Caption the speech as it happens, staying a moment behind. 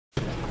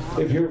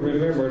If you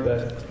remember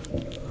that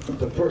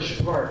the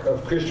first part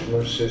of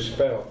Christmas is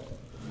spelled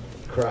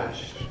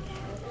Christ.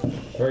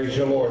 Praise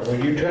the Lord.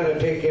 When you try to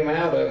take him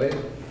out of it,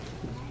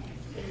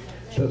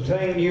 the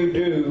thing you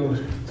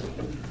do,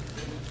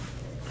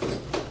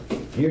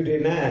 you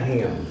deny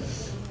him.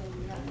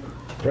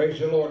 Praise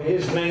the Lord.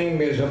 His name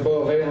is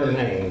above every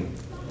name.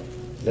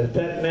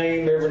 That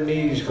name, every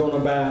knee's going to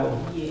bow.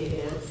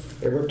 Yes.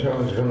 Every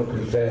tongue's going to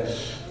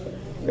confess.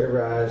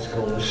 Every eye's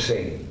going to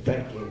sing.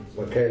 Thank you,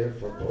 Michaela,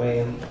 for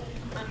playing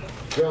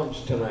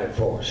drums tonight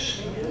for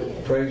us.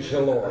 Praise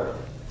the Lord.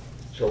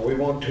 So we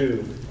want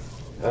to,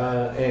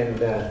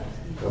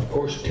 of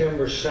course,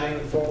 Timber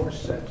sang for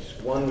us. That's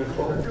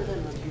wonderful.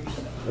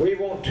 We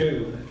want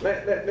to,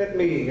 let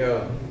me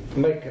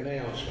make an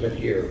announcement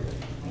here.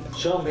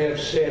 Some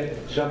have said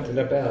something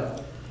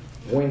about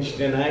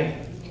Wednesday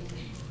night,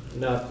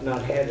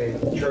 not having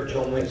church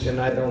on Wednesday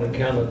night on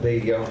account of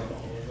the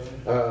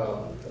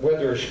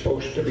weather is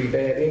supposed to be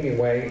bad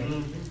anyway.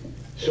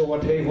 So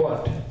I'll tell you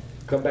what,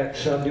 come back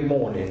Sunday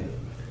morning,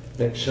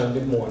 next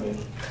Sunday morning,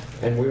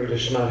 and we'll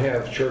just not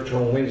have church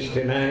on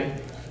Wednesday night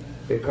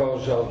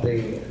because of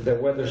the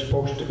weather's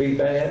supposed to be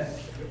bad.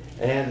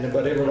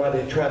 But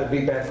everybody try to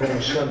be back on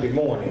Sunday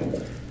morning.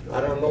 I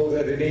don't know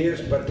that it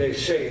is, but they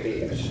say it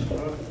is.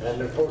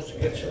 And they're supposed to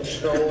get some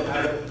snow,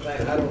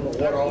 and I don't know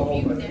what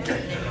all, but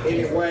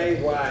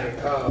anyway, why,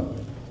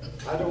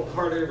 I don't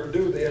hardly ever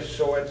do this,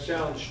 so it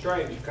sounds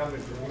strange coming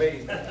from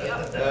me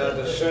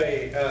to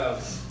say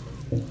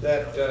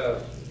that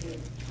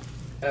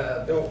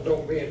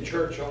don't be in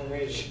church on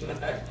Wednesday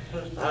night.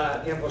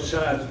 I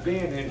emphasize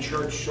being in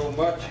church so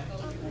much.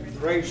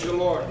 Praise the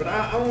Lord. But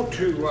I want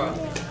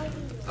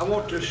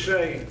to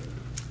say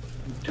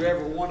to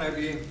every one of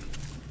you,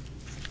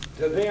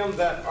 to them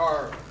that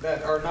are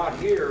not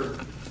here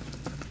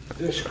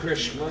this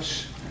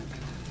Christmas,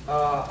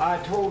 I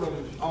told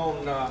them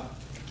on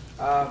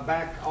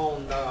back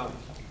on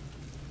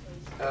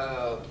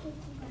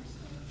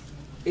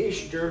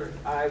Easter,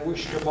 I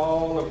wished them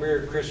all a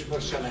Merry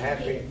Christmas and a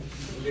Happy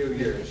New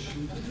Year's.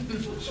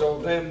 So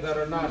them that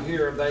are not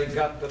here, they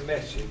got the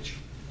message.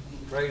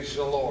 Praise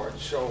the Lord.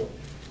 So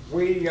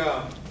we,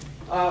 I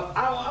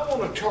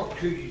want to talk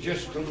to you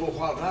just a little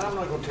while. Now, I'm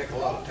not going to take a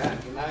lot of time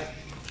tonight,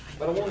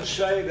 but I want to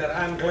say that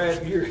I'm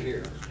glad you're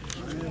here.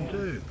 I am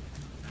too.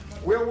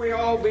 Will we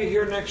all be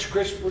here next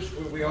Christmas?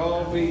 Will we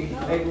all be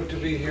able to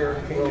be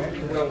here? Will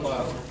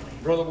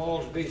Brother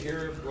Walls be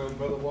here? Will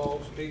Brother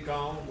Walls be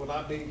gone? Will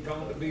I be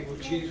gone to be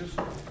with Jesus?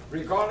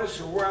 Regardless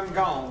of where I'm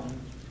gone,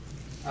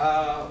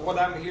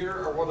 whether I'm here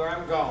or whether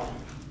I'm gone,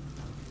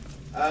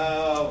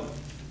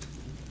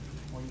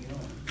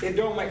 it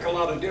don't make a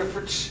lot of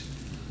difference.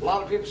 A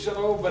lot of people say,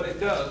 oh, but it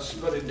does,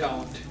 but it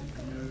don't.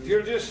 If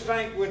you'll just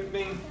think with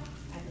me,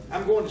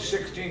 I'm going to the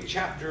 16th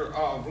chapter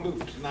of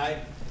Luke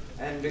tonight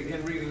and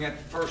begin reading at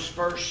the first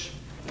verse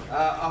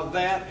of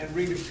that and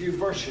read a few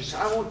verses.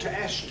 I want to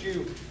ask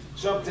you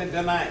something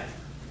tonight.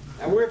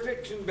 Now we're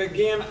fixing to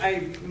begin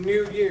a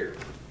new year.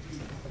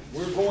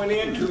 We're going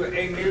into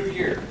a new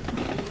year,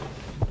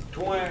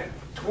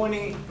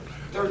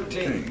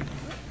 2013.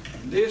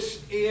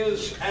 This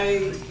is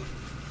a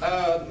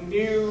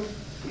new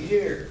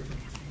year.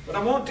 But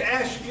I want to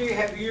ask you,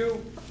 have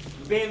you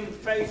been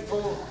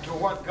faithful to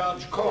what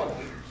God's called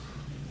you?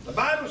 The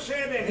Bible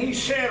said, and he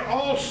said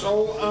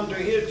also unto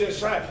his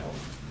disciples,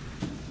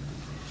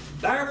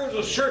 there was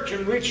a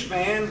certain rich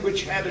man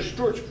which had a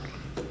stewardship,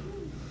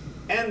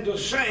 and the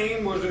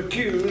same was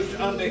accused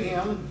unto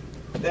him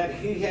that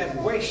he had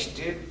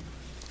wasted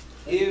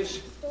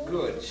his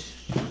goods.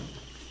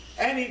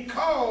 And he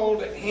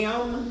called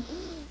him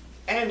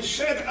and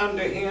said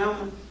unto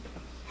him,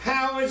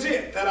 how is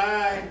it that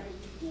I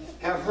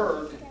have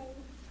heard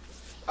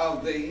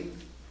of thee?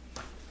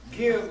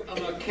 Give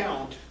an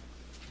account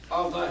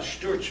of thy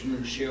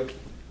stewardship,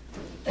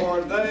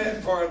 for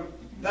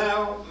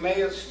thou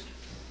mayest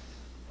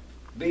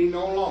be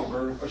no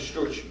longer a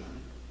stewardman.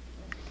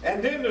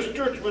 And then the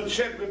stewardman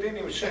said within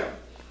himself,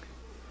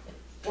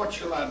 what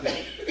shall I do?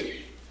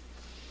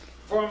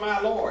 For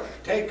my Lord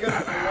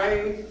taketh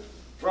away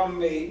from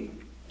me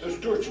the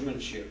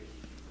stewardmanship.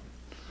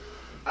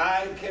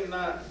 I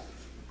cannot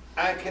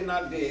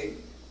dig,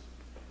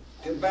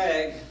 to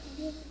beg,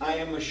 I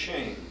am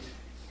ashamed.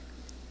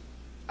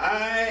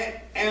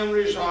 I am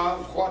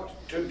resolved what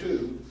to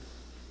do,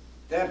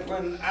 that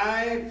when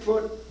I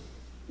put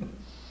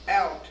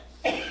out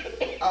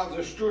of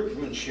the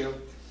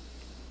stewardmanship,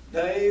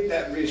 they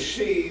that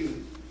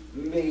receive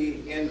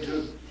me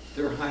into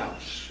their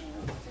house.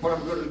 What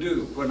I'm going to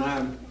do when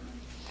I've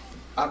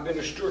been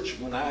a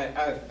stewardman,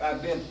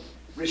 I've been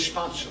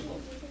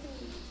responsible.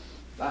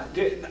 I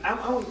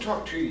want to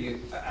talk to you.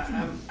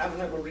 I'm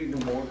not going to read no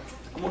more.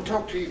 I'm going to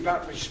talk to you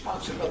about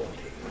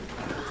responsibility.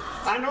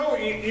 I know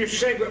you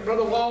say, but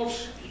Brother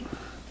Walsh,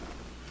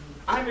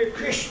 I'm a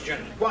Christian.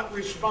 What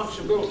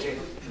responsibility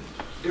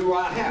do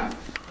I have?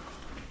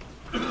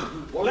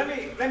 Well,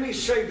 let me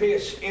say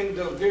this in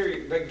the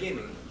very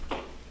beginning.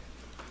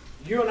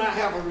 You and I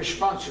have a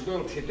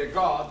responsibility to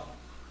God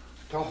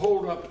to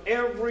hold up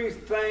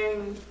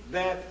everything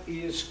that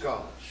is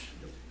God's.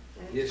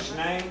 His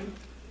name,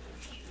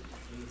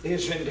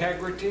 His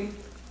integrity,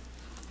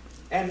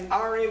 and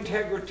our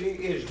integrity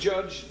is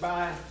judged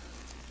by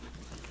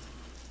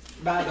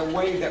the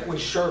way that we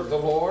serve the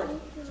Lord.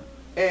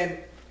 And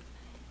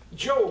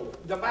Job,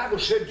 the Bible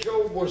said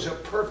Job was a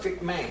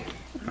perfect man,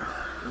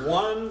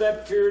 one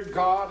that feared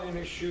God and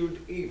eschewed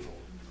evil.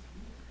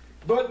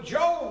 But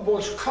Job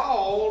was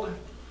called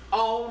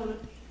on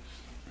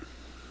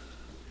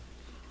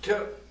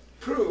to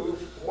prove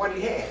what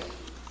he had.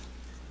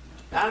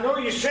 Now, I know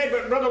you say,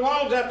 but Brother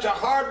Walls, that's a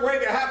hard way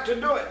to have to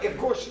do it. Of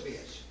course it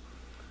is.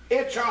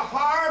 It's a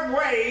hard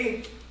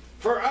way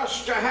for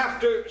us to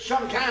have to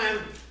sometime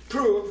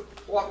prove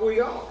what we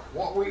are,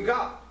 what we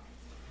got.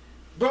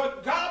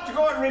 But God's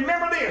going,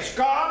 remember this,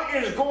 God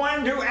is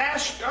going to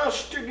ask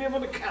us to give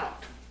an account.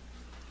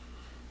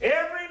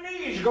 Every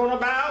knee is going to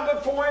bow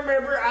before Him,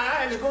 every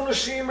eye is going to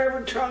see Him,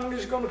 every tongue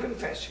is going to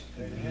confess Him.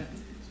 Amen.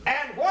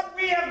 And what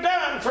we have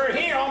done for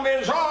Him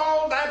is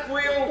all that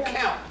will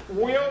count.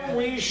 Will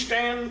we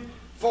stand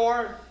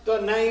for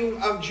the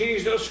name of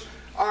Jesus,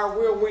 or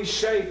will we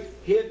say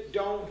it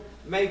don't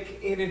make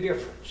any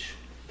difference?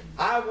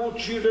 I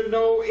want you to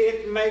know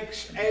it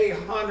makes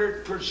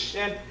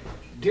 100%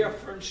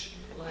 difference,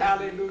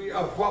 hallelujah,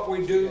 of what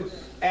we do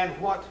and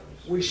what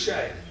we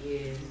say. Yeah.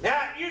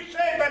 Now, you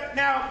say, but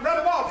now,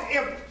 Brother Walter,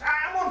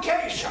 I'm going to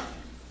tell you something.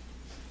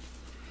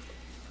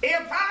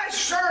 If I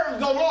serve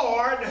the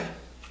Lord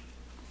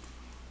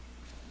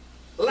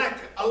like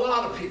a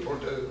lot of people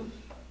do,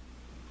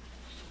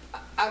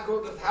 I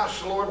go to the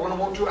house of the Lord when I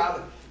want to.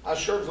 I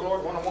serve the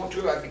Lord when I want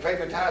to. I pay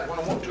my tithes when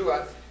I want to.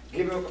 I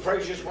give Him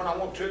praises when I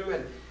want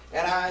to.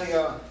 And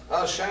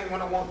I sing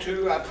when I want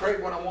to. I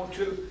pray when I want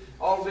to.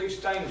 All these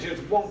things is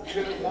want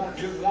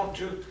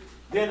to.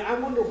 Then I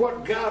wonder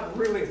what God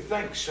really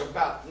thinks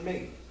about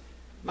me.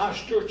 My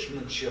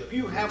stewardship.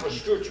 You have a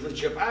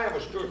stewardship. I have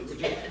a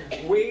stewardship.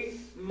 We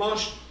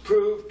must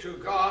prove to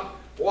God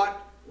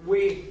what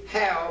we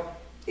have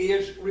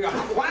is real.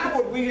 Why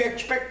would we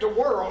expect the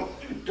world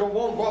to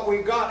want what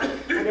we got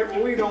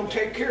whenever we don't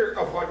take care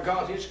of what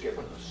God has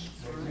given us?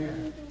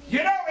 Amen.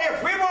 You know,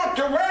 if we want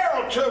the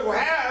world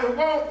to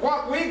want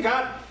what we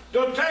got,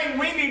 the thing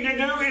we need to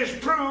do is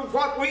prove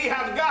what we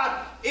have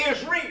got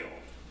is real.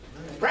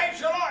 Praise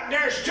the Lord.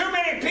 There's too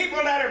many people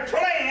that are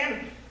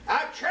playing a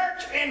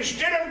church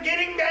instead of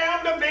getting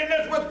down to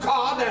business with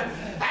God and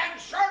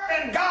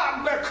serving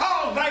God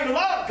because they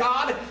love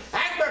God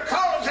and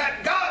because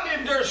that God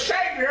is their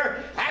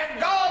Savior and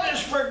God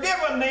has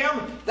forgiven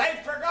them. They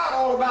forgot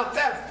all about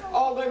that.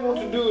 All they want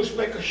to do is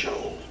make a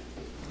show.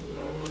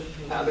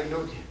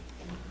 Hallelujah.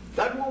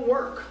 That won't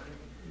work.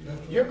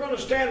 You're going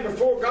to stand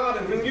before God,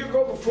 and when you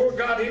go before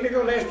God, He's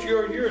going to ask you,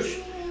 are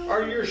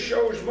you a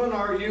showsman?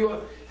 Are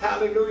you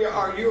hallelujah?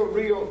 Are you a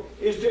real?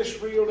 Is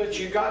this real that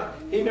you got?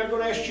 He's not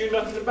going to ask you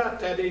nothing about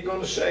that. He's going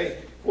to say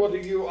whether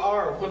you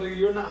are or whether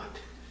you're not.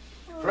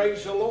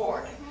 Praise the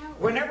Lord.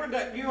 Whenever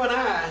that you and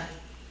I,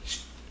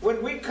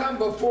 when we come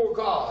before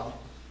God,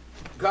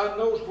 God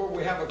knows where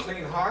we have a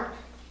clean heart.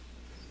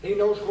 He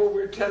knows where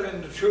we're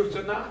telling the truth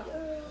or not.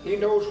 He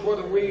knows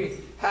whether we,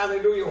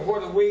 hallelujah,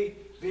 whether we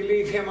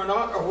believe Him or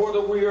not, or whether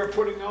we are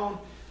putting on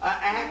an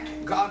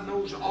act. God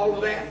knows all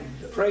of that.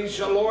 Praise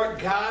the Lord.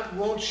 God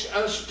wants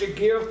us to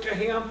give to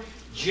Him.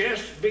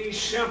 Just be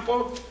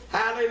simple.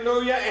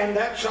 Hallelujah. And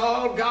that's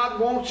all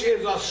God wants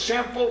is a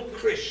simple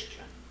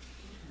Christian.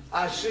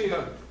 I see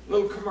a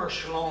little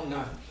commercial on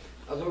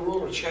the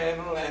rural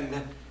channel,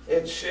 and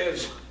it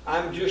says,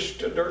 I'm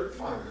just a dirt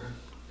farmer.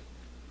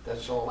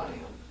 That's all I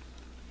am.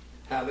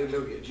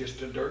 Hallelujah.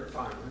 Just a dirt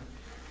farmer.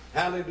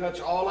 Hallelujah. That's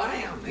all I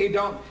am. He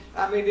don't,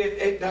 I mean,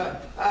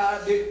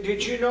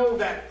 did you know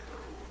that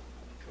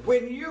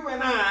when you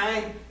and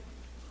I,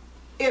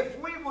 if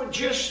we would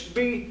just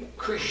be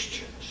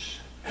Christians,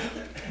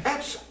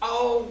 that's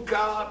all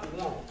God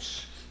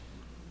wants.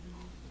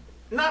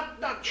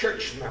 Not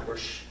church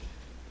members.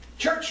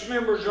 Church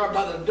members are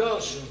by the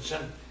dozens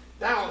and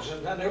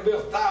thousands, and there'll be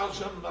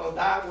 1,000 that'll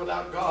die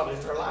without God in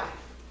their life.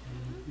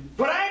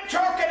 But I'm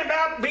talking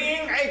about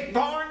being a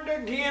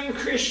born-again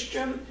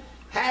Christian,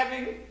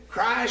 having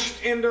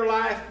Christ in their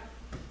life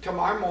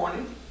tomorrow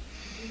morning,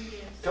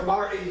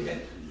 tomorrow evening,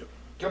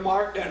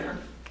 tomorrow dinner,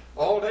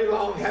 all day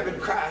long having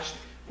Christ.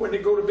 When they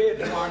go to bed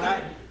tomorrow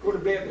night, go to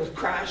bed with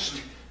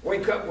Christ,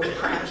 wake up with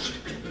Christ,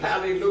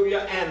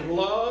 hallelujah, and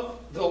love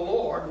the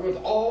Lord with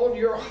all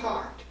your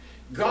heart.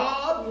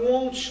 God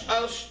wants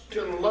us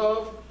to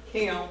love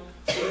Him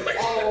with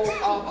all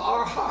of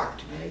our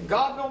heart.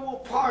 God don't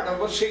want part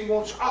of us, He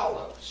wants all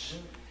of us.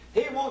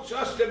 He wants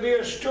us to be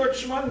a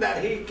stewardman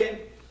that He can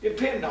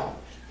depend on.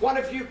 What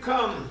if you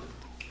come,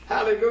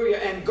 hallelujah,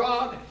 and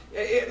God,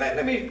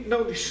 let me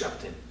notice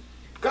something.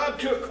 God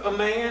took a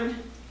man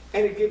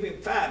and He gave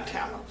him 5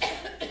 talents.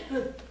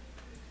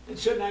 And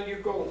said, now you're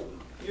going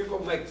to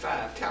make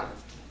 5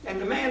 talents.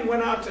 And the man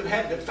went out and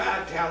had the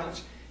 5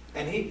 talents,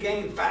 and he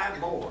gained 5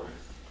 more.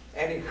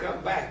 And he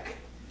come back.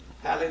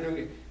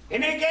 Hallelujah.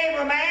 And he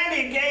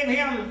gave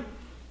him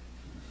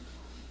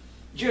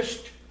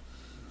just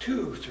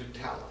 2 or 3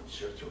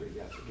 talents or 3,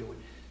 I forget what.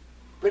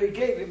 But he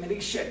gave him, and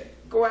he said,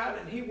 go out,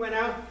 and he went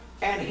out,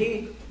 and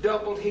he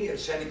doubled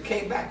his, and he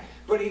came back.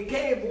 But he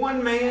gave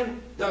one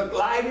man, the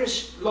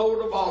lightest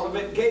load of all of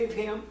it, gave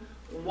him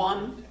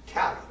 1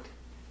 talent.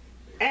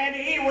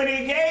 And when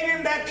he gave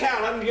him that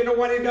talent, you know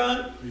what he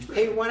done?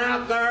 He went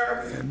out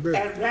there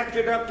and wrapped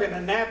it up in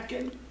a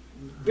napkin,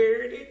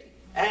 buried it,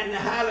 and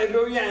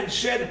hallelujah, and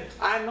said,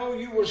 I know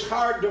you was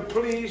hard to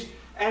please,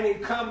 and he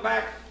come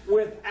back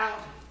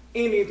without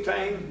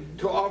anything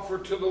to offer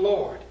to the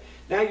Lord.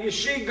 Now you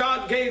see,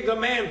 God gave the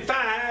man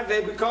 5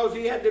 because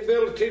he had the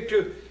ability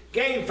to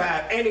gain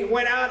 5, and he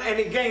went out and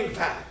he gained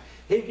 5.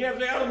 He gave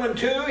the other one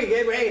 2.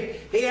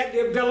 He had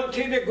the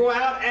ability to go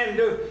out and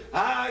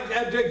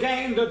to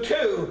gain the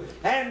 2.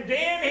 And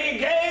then he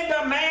gave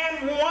the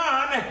man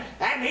 1,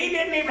 and he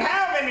didn't even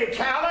have any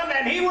talent,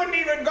 and he wouldn't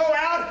even go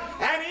out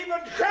and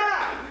even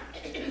try.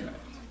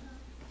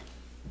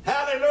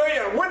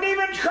 Hallelujah. Wouldn't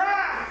even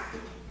try.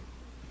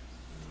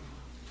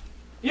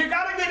 You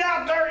got to get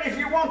out there if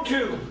you want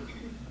to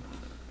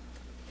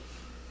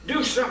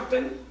do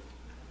something.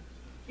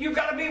 You've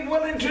got to be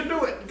willing to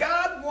do it.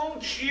 God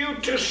wants you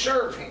to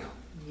serve Him.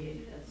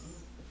 Yes.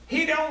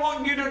 He don't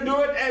want you to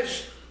do it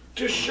as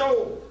to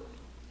show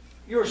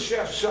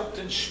yourself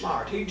something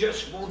smart. He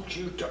just wants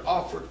you to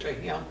offer to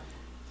Him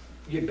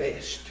your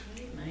best.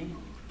 Amen.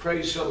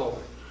 Praise the Lord.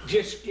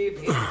 Just give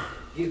Him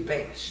your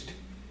best.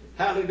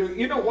 Hallelujah.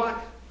 You know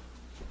what?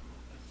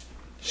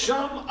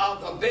 Some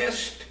of the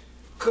best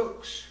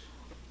cooks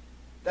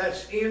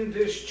that's in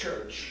this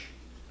church,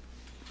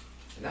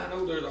 and I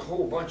know there's a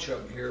whole bunch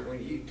of them here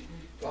when you eat,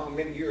 how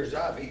many years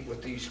I've eaten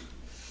with these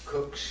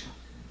cooks.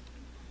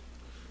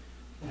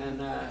 And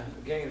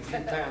gained a few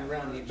times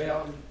around the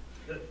belt.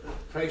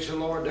 Praise the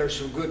Lord, there's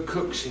some good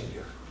cooks in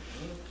here.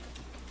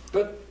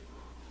 But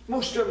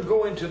most of them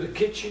go into the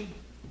kitchen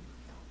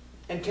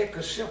and take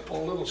a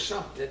simple little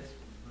something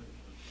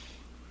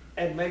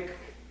and make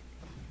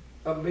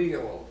a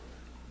meal.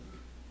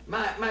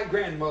 My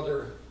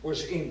grandmother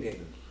was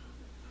Indian.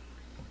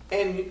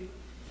 And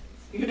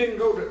you didn't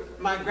go to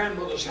my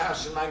grandmother's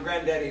house and my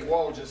granddaddy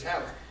Walsh's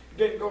house. You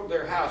didn't go to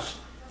their house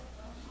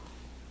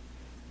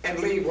and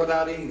leave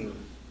without eating.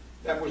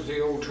 That was the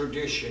old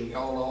tradition.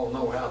 Y'all all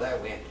know how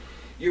that went.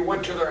 You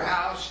went to their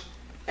house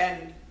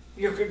and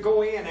you could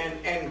go in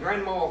and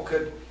Grandma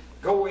could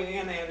go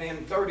in and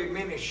in 30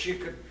 minutes she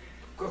could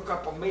cook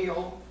up a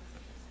meal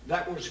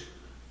that was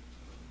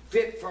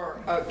fit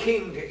for a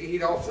king to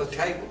eat off the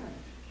table.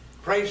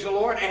 Praise the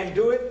Lord. And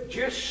do it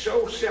just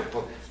so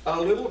simple. A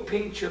little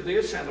pinch of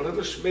this and a little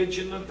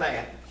smidgen of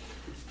that.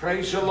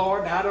 Praise the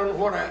Lord. Now, I don't know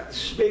what a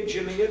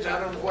smidgen is. I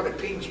don't know what a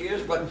pinch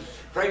is. But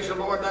praise the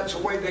Lord, that's the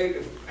way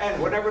they...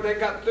 And whenever they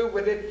got through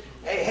with it,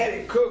 they had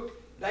it cooked.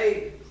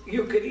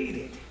 You could eat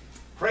it.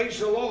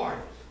 Praise the Lord.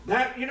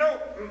 Now, you know,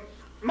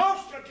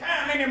 most of the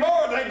time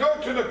anymore, they go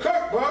to the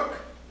cookbook.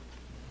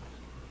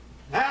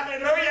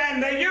 Hallelujah.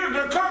 And they use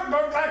the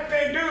cookbook like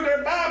they do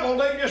their Bible.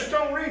 They just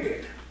don't read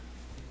it.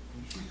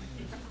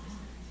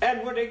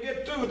 And when they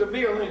get through, the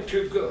meal ain't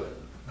too good.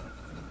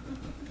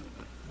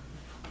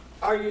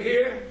 Are you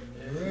here?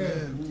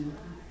 Yeah.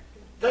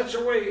 That's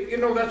the way, you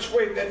know, that's the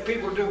way that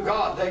people do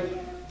God.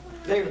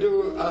 They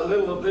do a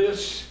little of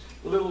this,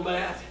 a little of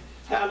that.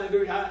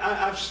 Hallelujah.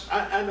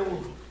 I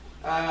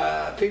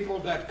know people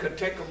that could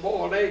take a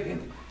boiled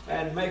egg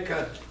and make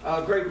a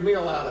great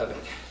meal out of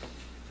it.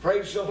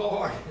 Praise the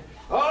Lord.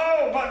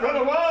 Oh, but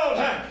Brother Walls,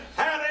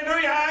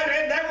 hallelujah,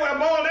 that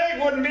boiled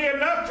egg wouldn't be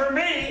enough for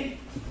me.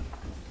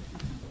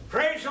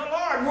 Praise the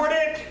Lord, would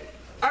it?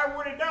 Or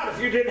would it not if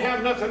you didn't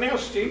have nothing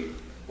else to eat?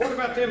 What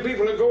about them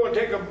people that go and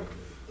take a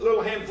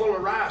little handful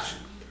of rice,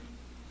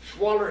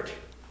 swallow it,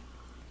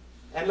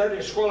 and let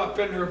it swell up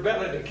in their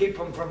belly to keep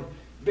them from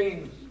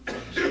being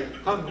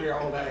hungry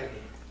all day?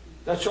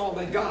 That's all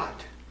they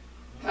got.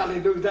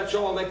 Hallelujah, that's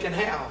all they can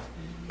have.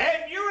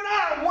 And you and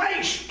I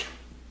waste.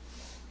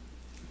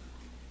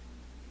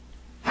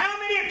 How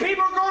many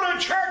people go to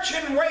church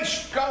and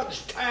waste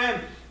God's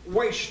time,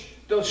 waste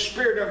the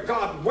Spirit of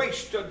God,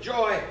 waste the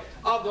joy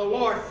of the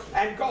Lord,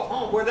 and go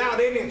home without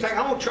anything?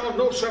 I want y'all to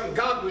know something.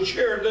 God was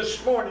here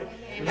this morning.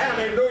 Amen.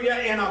 Hallelujah,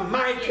 in a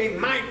mighty,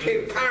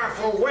 mighty,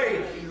 powerful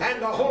way. And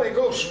the Holy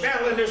Ghost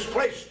fell in this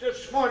place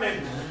this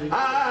morning.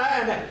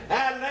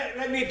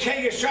 Let me tell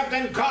you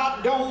something.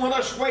 God don't want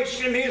us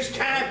wasting His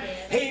time.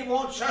 He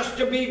wants us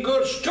to be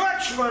good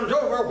stewardmen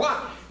over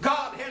what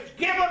God has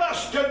given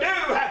us to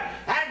do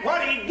and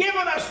what He's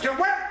given us to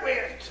work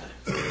with.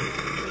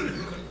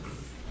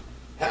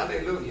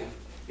 Hallelujah.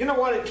 You know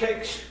what it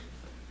takes?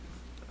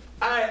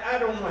 I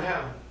don't know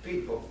how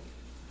people,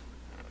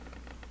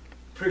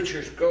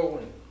 preachers go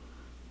and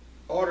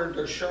order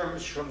their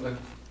sermons from the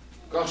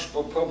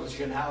gospel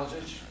publishing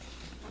houses.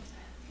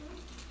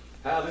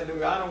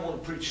 Hallelujah. I don't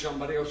want to preach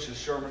somebody else's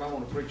sermon. I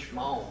want to preach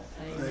my own.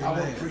 Amen. I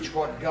want to preach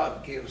what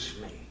God gives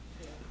me.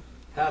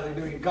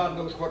 Hallelujah. God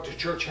knows what the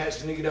church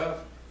has need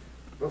of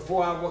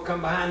before I will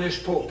come behind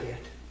this pulpit.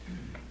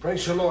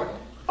 Praise the Lord.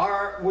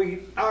 Are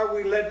we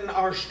letting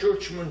our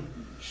stewardmen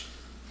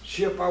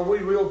Ship, are we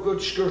real good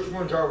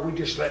stewardmen, or are we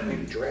just letting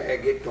him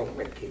drag it? Don't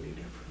make any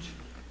difference.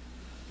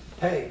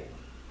 Hey,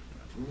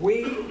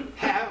 we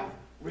have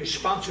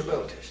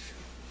responsibilities.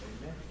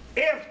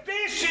 If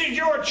this is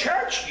your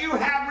church, you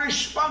have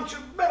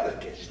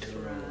responsibilities to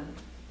run.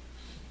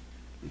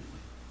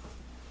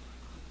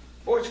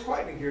 Boy, it's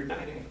quiet in here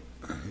tonight, ain't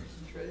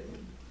it?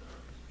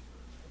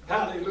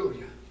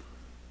 Hallelujah.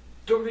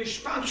 The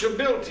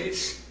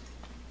responsibilities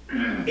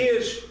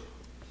is,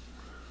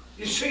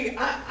 you see,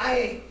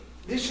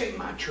 this ain't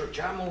my church.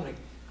 I'm only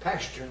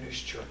pastor in this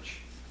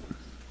church.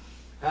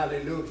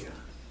 Hallelujah.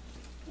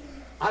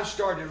 I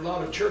started a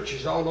lot of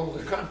churches all over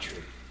the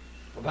country.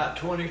 About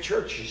 20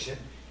 churches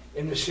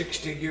in the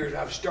 60 years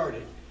I've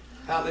started.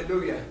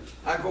 Hallelujah.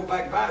 I go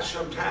back by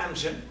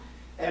sometimes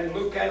and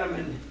look at them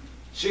and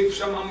see if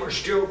some of them are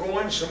still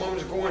going. Some of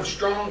them are going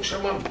strong.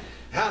 Some of them,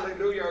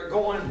 hallelujah, are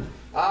going,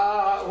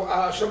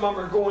 some of them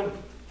are going,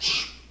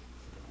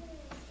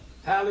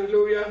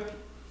 hallelujah.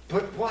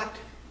 But what?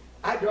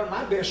 I done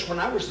my best when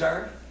I was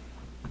there.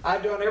 I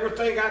done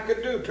everything I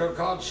could do till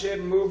God said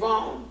move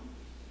on.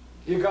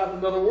 You got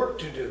another work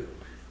to do.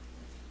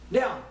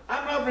 Now,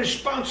 I'm not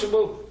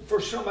responsible for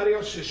somebody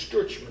else's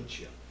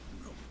stewardship.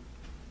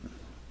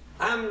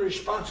 I'm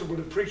responsible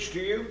to preach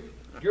to you.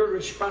 You're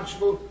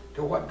responsible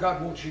to what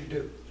God wants you to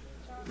do.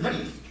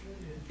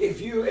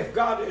 If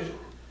God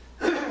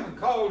has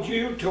called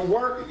you to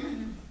work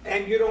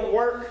and you don't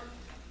work,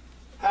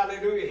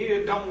 hallelujah, he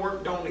that don't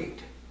work, don't eat.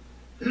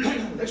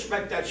 Let's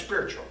make that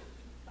spiritual.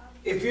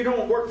 If you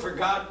don't work for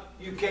God,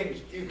 you can't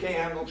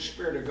have no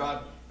Spirit of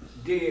God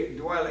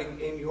dwelling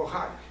in your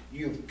heart.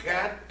 You've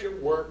got to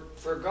work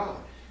for God.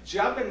 See,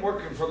 I've been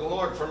working for the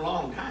Lord for a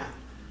long time.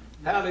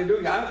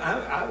 Hallelujah.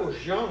 I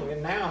was young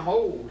and now I'm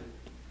old.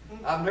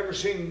 I've never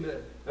seen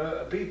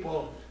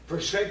people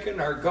forsaken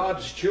or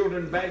God's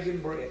children begging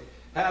bread.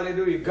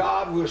 Hallelujah.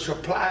 God will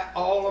supply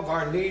all of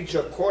our needs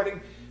according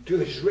to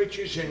his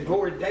riches and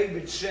glory.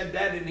 David said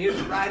that in his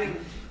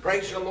writing.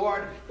 Praise the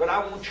Lord. But I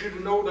want you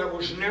to know there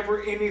was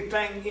never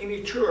anything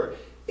any truer.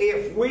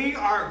 If we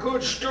are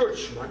good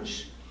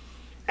stewardmen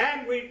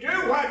and we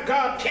do what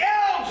God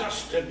tells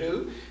us to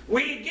do,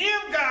 we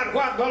give God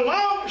what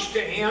belongs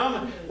to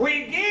him,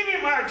 we give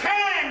him our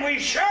time, we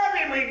serve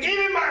him, we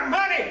give him our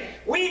money,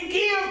 we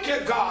give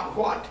to God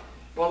what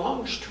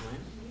belongs to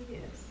him.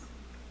 Yes.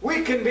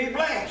 We can be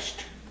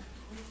blessed.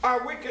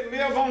 Or we can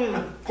live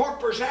on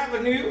Harper's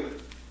Avenue,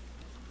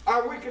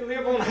 or we can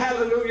live on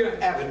Hallelujah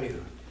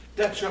Avenue.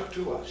 That's up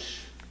to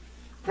us.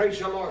 Praise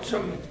the Lord.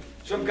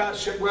 Some guy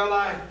said, well,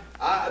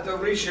 the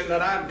reason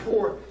that I'm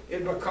poor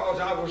is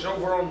because I was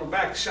over on the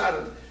back side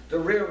of the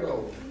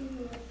railroad.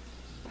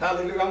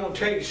 Hallelujah. I'm going to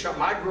tell you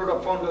something. I grew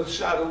up on the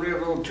side of the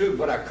railroad too,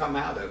 but I come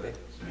out of it.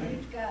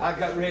 I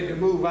got ready to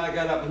move. I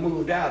got up and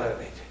moved out of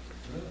it.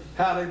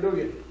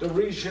 Hallelujah. The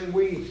reason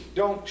we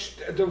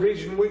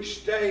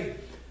stay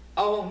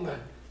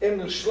in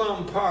the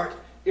slum part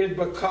is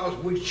because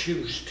we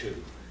choose to.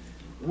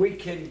 We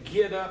can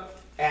get up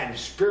and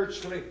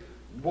spiritually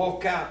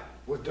walk out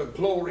with the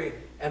glory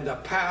and the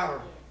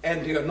power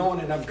and the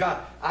anointing of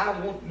God. I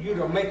want you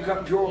to make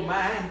up your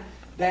mind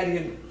that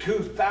in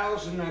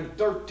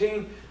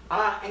 2013,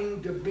 I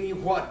aim to be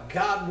what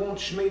God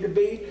wants me to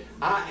be.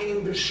 I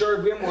aim to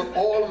serve him with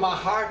all of my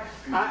heart.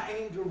 I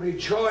aim to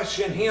rejoice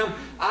in him.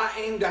 I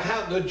aim to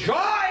have the joy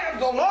of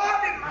the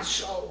Lord in my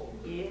soul.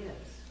 Yes.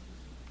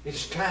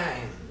 It's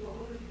time.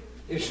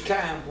 It's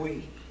time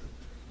we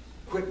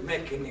quit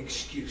making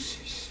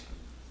excuses.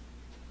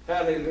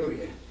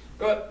 Hallelujah.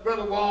 But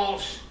Brother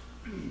Walls,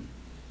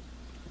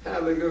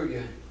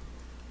 hallelujah,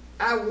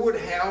 I would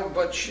have,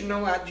 but you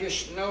know, I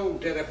just know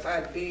that if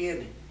I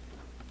did,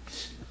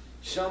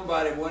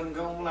 somebody wasn't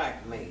going to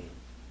like me.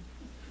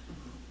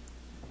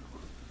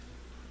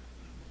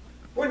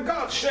 When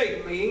God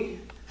saved me,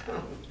 I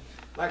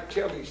like to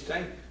tell these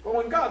things, but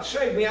when God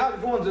saved me, I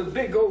was one of the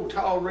big old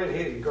tall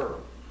red-headed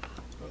girl.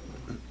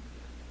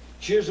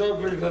 She was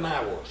uglier than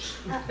I was.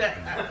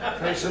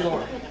 Praise the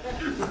Lord.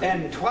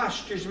 And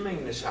twice as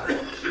mean as I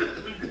was.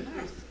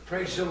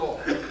 Praise the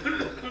Lord.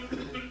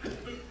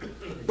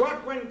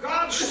 But when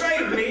God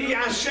saved me,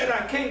 I said,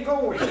 I can't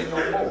go with you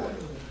no more.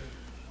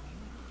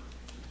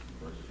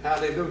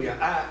 Hallelujah.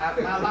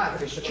 My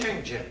life is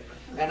changing.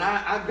 And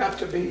I've got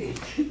to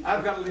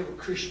live a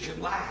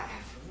Christian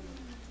life.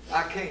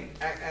 I can't.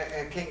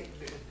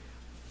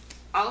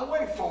 I'll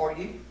wait for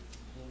you.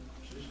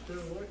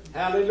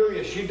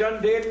 Hallelujah. She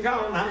done dead and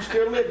gone. I'm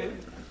still living.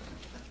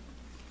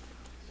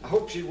 I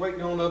hope she's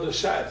waiting on the other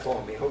side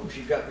for me. I hope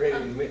she got ready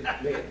to meet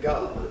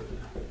God.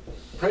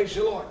 Praise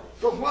the Lord.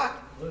 But what?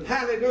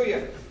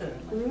 Hallelujah.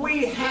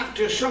 We have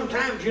to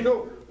sometimes, you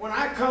know, when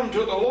I come to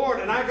the Lord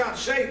and I got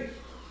saved,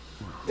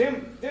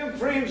 them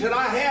friends that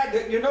I had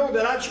that, you know,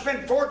 that I'd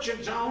spent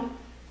fortunes on,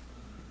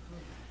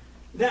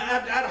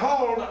 that I'd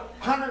hauled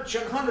hundreds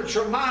and hundreds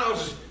of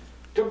miles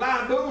to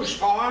buy booze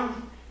for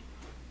them.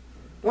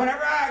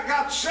 Whenever I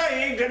got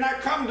saved and I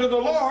come to the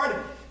Lord,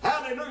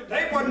 hallelujah,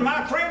 they wasn't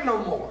my friend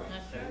no more.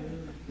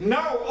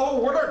 No,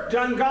 old Willard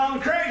done gone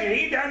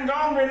crazy. He done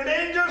gone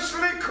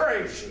religiously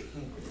crazy.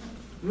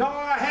 No,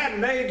 I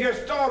hadn't. They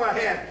just thought I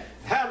had.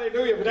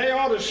 Hallelujah. But they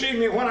ought to see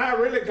me when I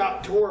really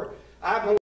got to where I believe.